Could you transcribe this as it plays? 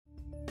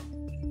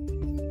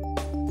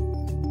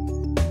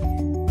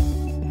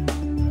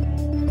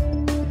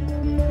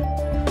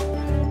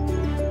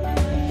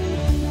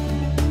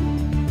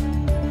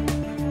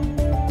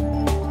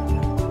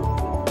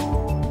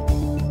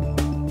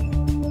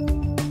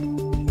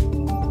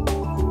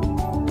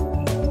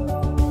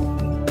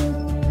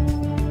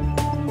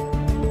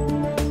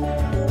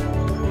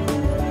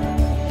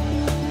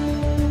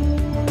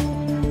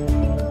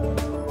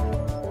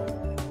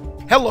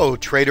Hello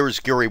traders,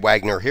 Gary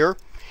Wagner here.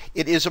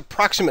 It is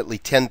approximately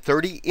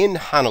 10:30 in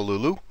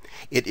Honolulu.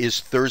 It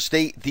is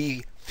Thursday,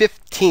 the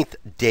 15th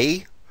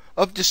day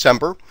of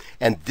December,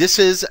 and this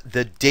is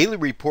the daily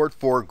report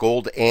for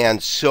gold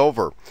and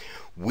silver.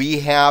 We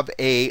have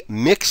a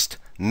mixed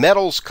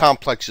metals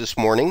complex this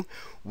morning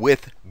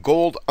with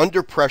gold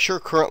under pressure,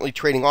 currently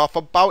trading off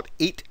about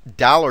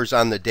 $8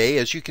 on the day.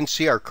 As you can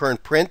see, our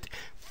current print,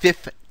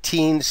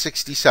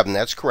 1567.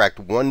 That's correct,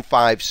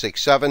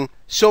 1567.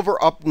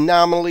 Silver up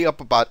nominally, up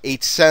about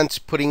 8 cents,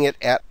 putting it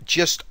at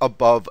just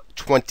above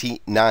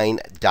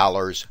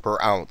 $29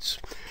 per ounce.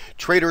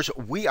 Traders,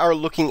 we are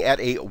looking at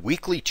a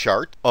weekly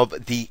chart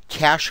of the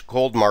cash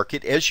gold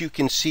market. As you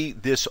can see,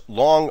 this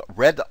long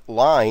red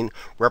line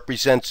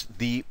represents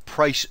the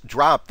price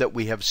drop that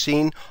we have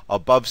seen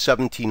above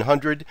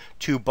 1700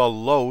 to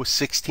below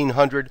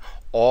 1600,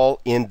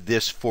 all in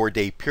this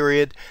 4-day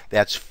period.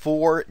 That's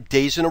 4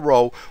 days in a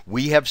row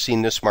we have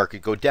seen this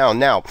market go down.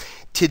 Now,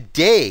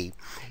 today,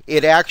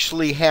 it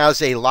actually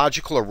has a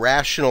logical, or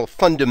rational,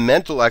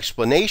 fundamental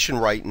explanation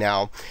right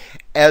now,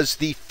 as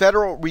the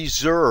Federal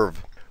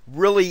Reserve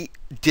really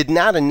did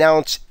not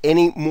announce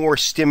any more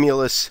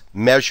stimulus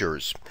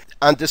measures.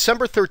 On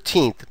December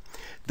 13th,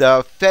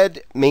 the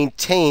Fed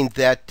maintained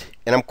that,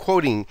 and I'm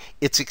quoting,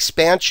 its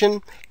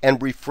expansion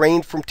and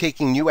refrained from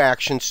taking new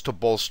actions to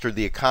bolster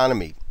the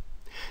economy.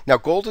 Now,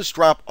 gold has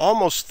dropped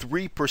almost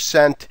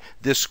 3%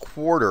 this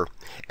quarter,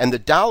 and the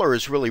dollar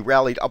has really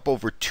rallied up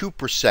over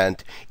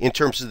 2% in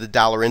terms of the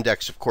dollar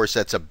index. Of course,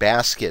 that's a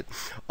basket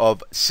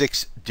of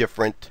 6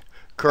 different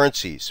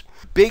currencies.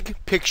 Big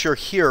picture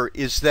here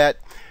is that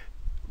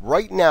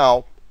right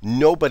now,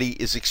 nobody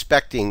is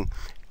expecting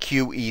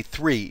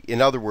QE3.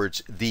 In other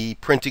words, the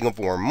printing of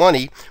more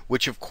money,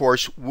 which of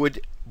course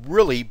would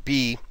really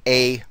be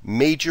a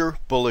major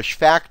bullish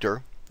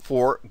factor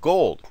for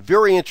gold.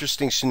 Very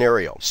interesting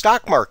scenario.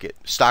 Stock market.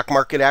 Stock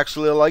market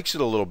actually likes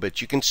it a little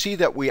bit. You can see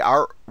that we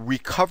are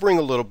recovering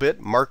a little bit.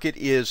 Market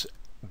is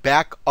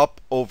back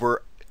up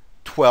over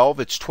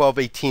 12. It's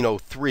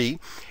 1218.03,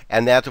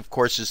 and that of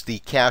course is the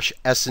cash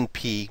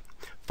S&P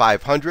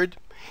 500.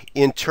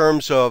 In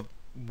terms of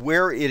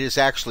where it has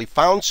actually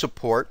found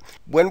support,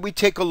 when we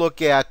take a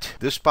look at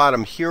this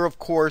bottom here, of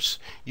course,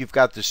 you've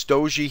got this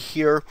doji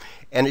here,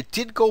 and it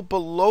did go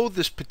below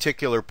this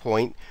particular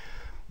point,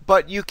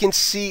 but you can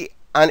see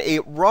on a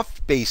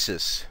rough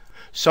basis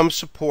some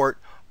support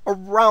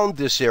around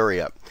this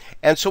area.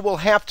 And so we'll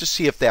have to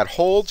see if that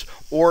holds,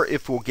 or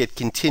if we'll get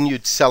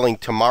continued selling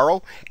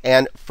tomorrow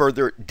and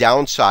further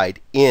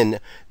downside in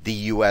the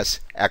U.S.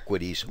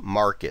 equities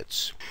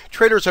markets.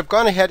 Traders, I've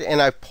gone ahead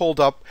and I've pulled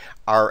up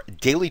our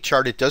daily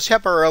chart. It does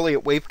have our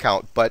Elliott wave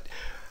count, but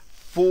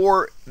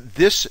for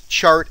this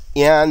chart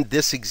and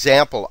this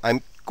example,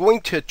 I'm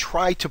going to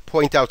try to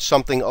point out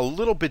something a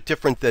little bit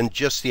different than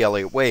just the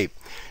Elliott wave.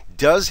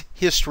 Does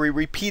history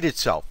repeat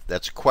itself?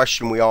 That's a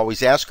question we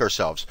always ask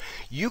ourselves.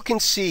 You can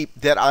see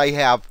that I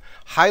have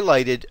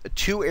highlighted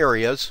 2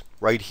 areas,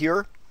 right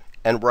here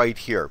and right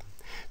here.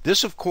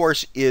 This, of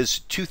course, is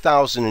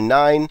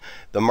 2009.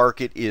 The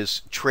market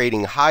is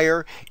trading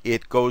higher.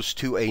 It goes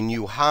to a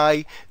new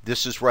high.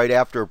 This is right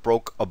after it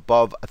broke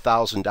above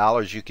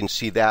 $1,000. You can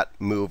see that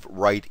move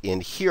right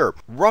in here.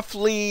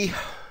 Roughly,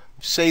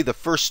 say the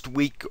first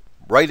week,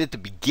 right at the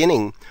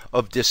beginning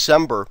of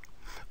December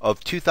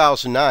of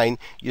 2009,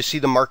 you see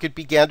the market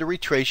began to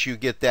retrace. You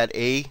get that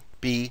A,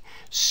 B,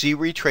 C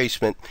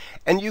retracement,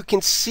 and you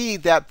can see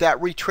that that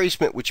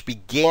retracement, which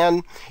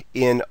began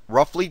in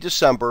roughly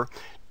December,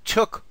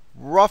 took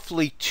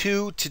roughly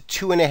 2 to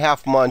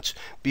 2.5 months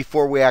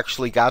before we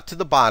actually got to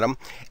the bottom.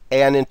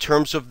 And in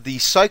terms of the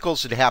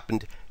cycles, it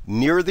happened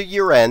near the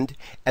year end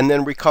and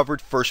then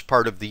recovered first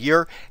part of the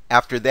year.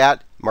 After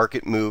that,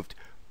 market moved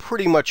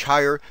pretty much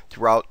higher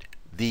throughout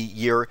the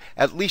year,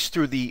 at least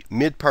through the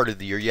mid part of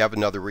the year. You have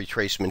another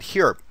retracement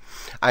here.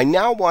 I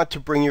now want to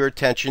bring your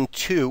attention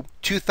to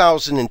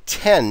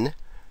 2010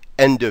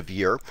 end of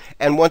year,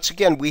 and once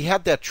again we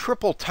had that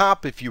triple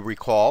top, if you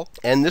recall,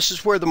 and this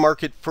is where the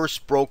market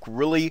first broke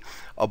really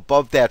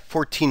above that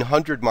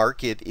 1400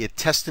 mark. It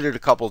tested it a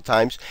couple of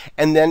times,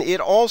 and then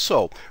it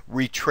also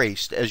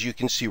retraced, as you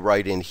can see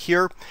right in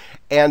here,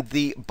 and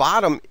the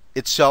bottom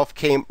itself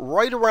came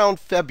right around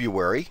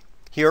February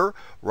here,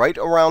 right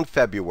around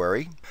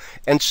February.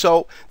 And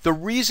so the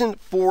reason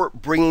for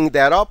bringing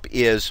that up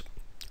is,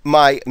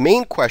 my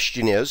main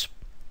question is,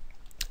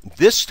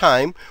 this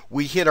time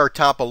we hit our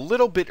top a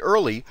little bit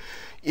early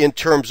in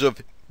terms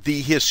of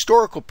the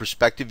historical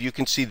perspective. You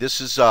can see this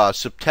is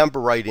September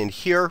right in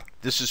here.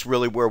 This is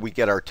really where we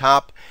get our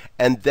top.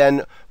 And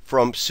then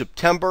from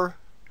September,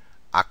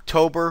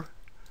 October,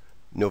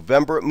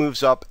 November it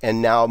moves up,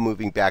 and now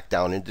moving back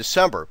down in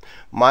December.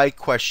 My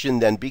question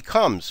then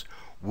becomes,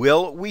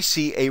 Will we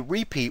see a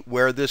repeat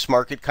where this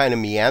market kind of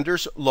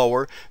meanders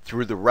lower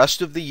through the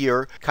rest of the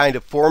year, kind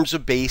of forms a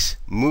base,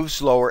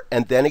 moves lower,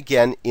 and then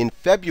again in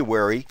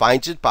February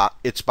finds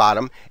its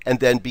bottom and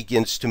then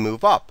begins to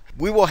move up?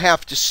 We will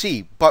have to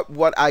see, but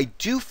what I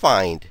do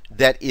find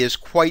that is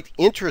quite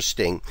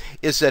interesting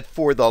is that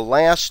for the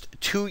last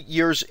 2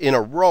 years in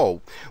a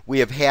row, we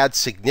have had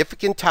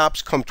significant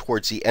tops come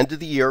towards the end of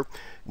the year,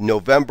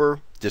 November,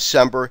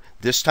 December,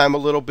 this time a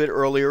little bit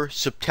earlier,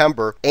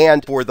 September,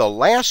 and for the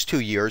last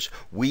 2 years,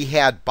 we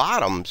had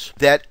bottoms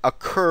that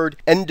occurred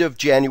end of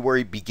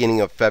January,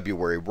 beginning of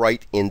February,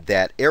 right in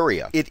that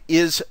area. It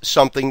is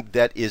something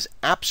that is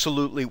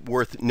absolutely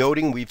worth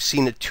noting. We've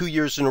seen it 2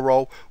 years in a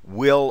row.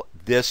 Will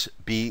this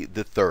be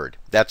the third?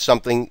 That's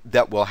something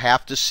that we'll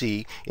have to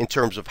see in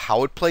terms of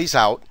how it plays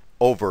out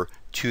over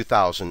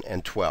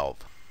 2012.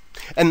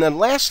 And then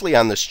lastly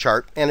on this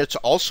chart, and it's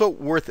also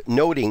worth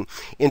noting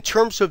in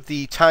terms of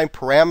the time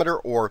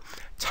parameter or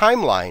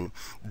timeline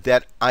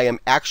that I am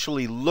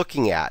actually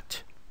looking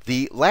at,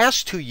 the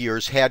last 2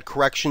 years had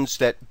corrections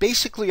that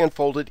basically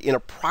unfolded in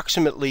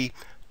approximately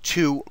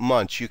 2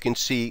 months. You can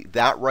see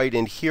that right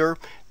in here,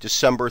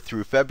 December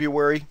through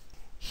February.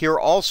 Here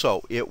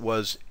also it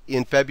was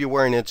in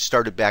February and it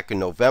started back in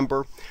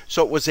November.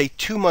 So it was a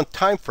 2-month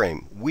time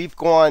frame. We've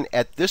gone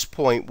at this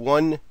point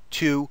 1,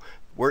 2,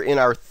 we're in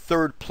our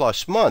 3rd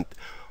plus month.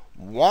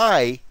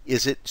 Why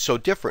is it so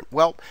different?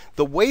 Well,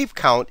 the wave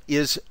count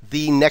is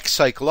the next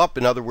cycle up.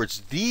 In other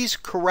words, these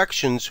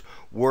corrections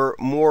were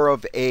more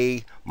of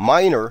a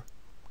minor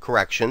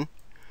correction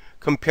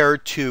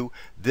compared to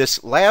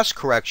this last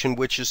correction,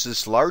 which is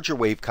this larger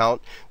wave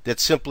count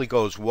that simply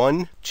goes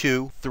 1,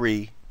 2,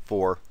 3,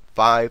 4,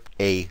 5,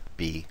 A,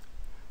 B,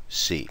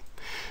 C.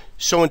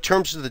 So in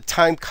terms of the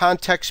time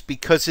context,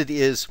 because it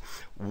is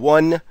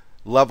one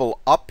level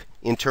up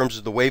in terms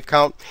of the wave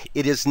count,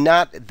 it is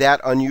not that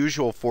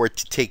unusual for it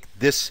to take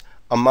this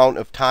amount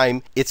of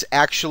time. It's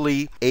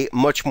actually a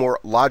much more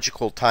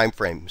logical time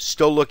frame.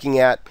 Still looking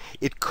at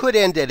it could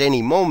end at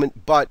any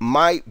moment, but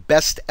my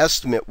best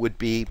estimate would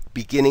be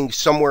beginning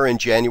somewhere in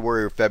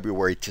January or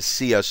February to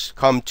see us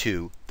come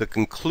to the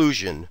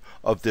conclusion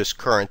of this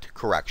current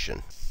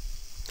correction.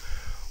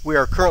 We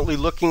are currently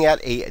looking at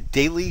a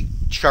daily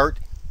chart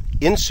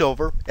in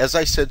silver. As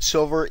I said,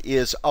 silver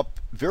is up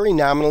very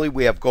nominally.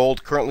 We have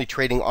gold currently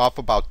trading off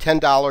about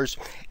 $10,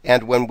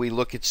 and when we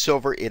look at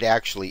silver, it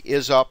actually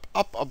is up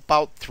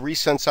about 3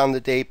 cents on the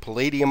day,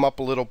 palladium up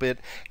a little bit,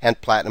 and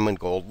platinum and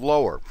gold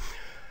lower.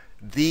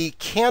 The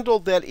candle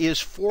that is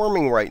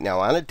forming right now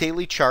on a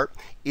daily chart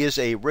is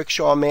a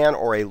rickshaw man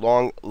or a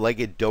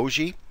long-legged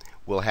doji.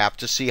 We'll have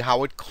to see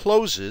how it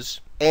closes,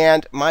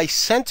 and my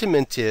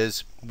sentiment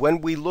is when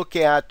we look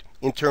at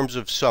in terms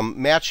of some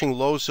matching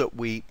lows that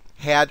we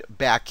had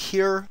back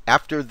here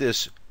after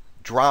this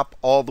drop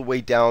all the way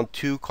down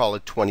to, call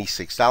it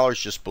 $26,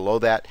 just below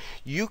that,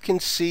 you can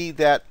see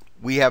that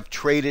we have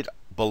traded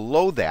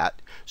below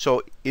that.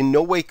 So in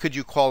no way could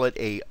you call it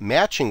a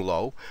matching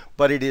low,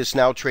 but it is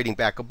now trading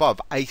back above.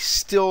 I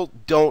still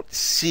don't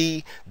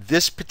see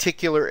this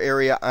particular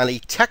area on a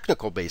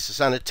technical basis,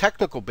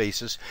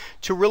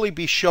 to really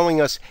be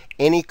showing us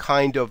any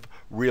kind of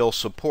real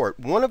support.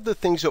 One of the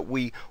things that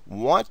we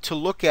want to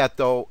look at,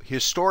 though,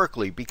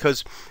 historically,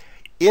 because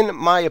in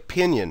my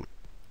opinion,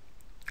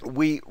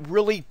 we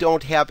really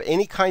don't have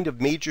any kind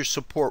of major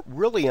support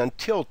really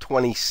until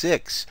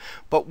 26,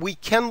 but we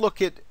can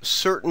look at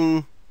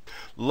certain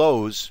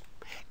lows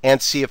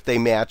and see if they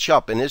match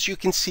up. And as you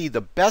can see,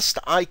 the best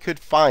I could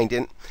find,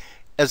 and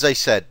as I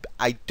said,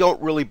 I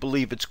don't really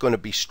believe it's going to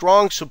be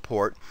strong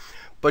support,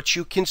 but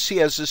you can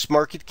see as this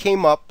market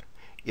came up,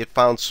 it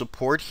found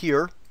support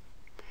here,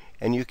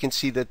 and you can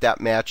see that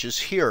that matches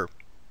here.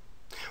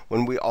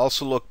 When we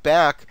also look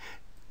back,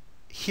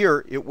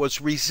 here it was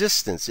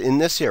resistance in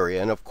this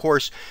area, and of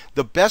course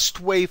the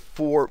best way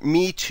for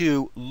me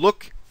to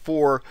look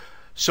for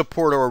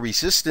support or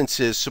resistance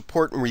is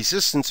support and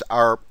resistance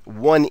are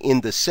one in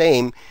the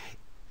same.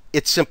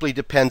 It simply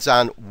depends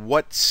on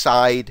what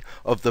side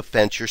of the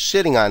fence you're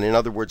sitting on. In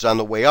other words, on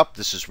the way up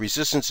this is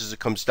resistance, as it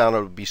comes down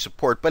it'll be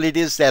support, but it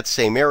is that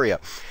same area.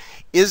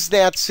 Is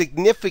that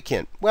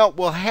significant? Well,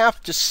 we'll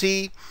have to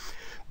see,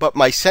 but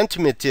my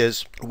sentiment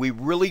is we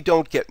really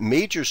don't get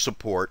major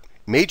support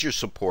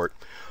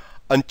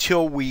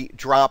until we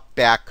drop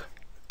back,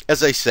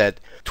 as I said,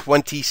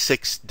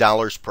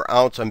 $26 per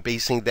ounce. I'm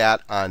basing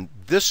that on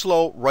this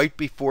low right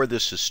before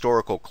this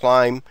historical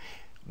climb.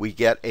 We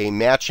get a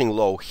matching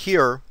low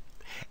here,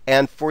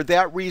 and for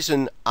that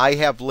reason I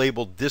have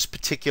labeled this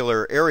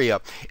particular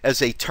area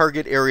as a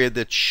target area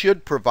that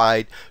should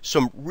provide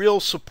some real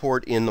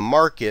support in the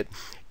market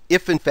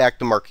if in fact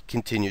the market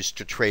continues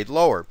to trade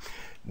lower.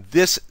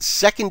 This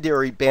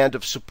secondary band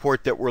of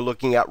support that we're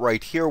looking at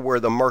right here, where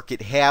the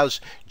market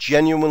has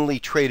genuinely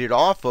traded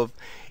off of,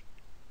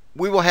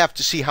 we will have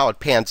to see how it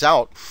pans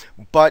out.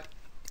 But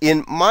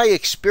in my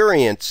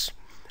experience,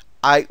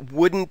 I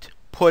wouldn't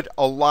put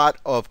a lot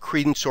of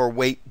credence or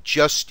weight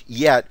just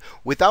yet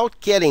without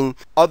getting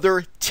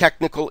other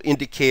technical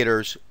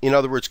indicators, in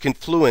other words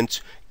confluence,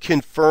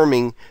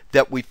 confirming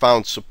that we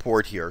found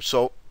support here.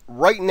 So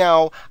right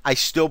now, I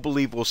still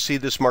believe we'll see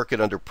this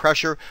market under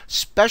pressure,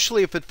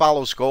 especially if it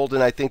follows gold,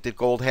 and I think that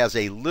gold has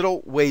a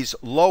little ways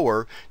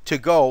lower to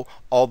go,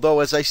 although,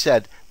 as I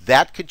said,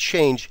 that could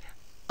change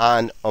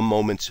on a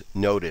moment's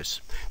notice.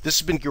 This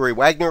has been Gary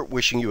Wagner,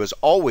 wishing you, as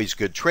always,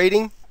 good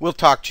trading. We'll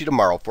talk to you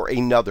tomorrow for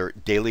another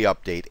daily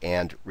update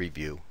and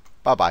review.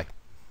 Bye-bye.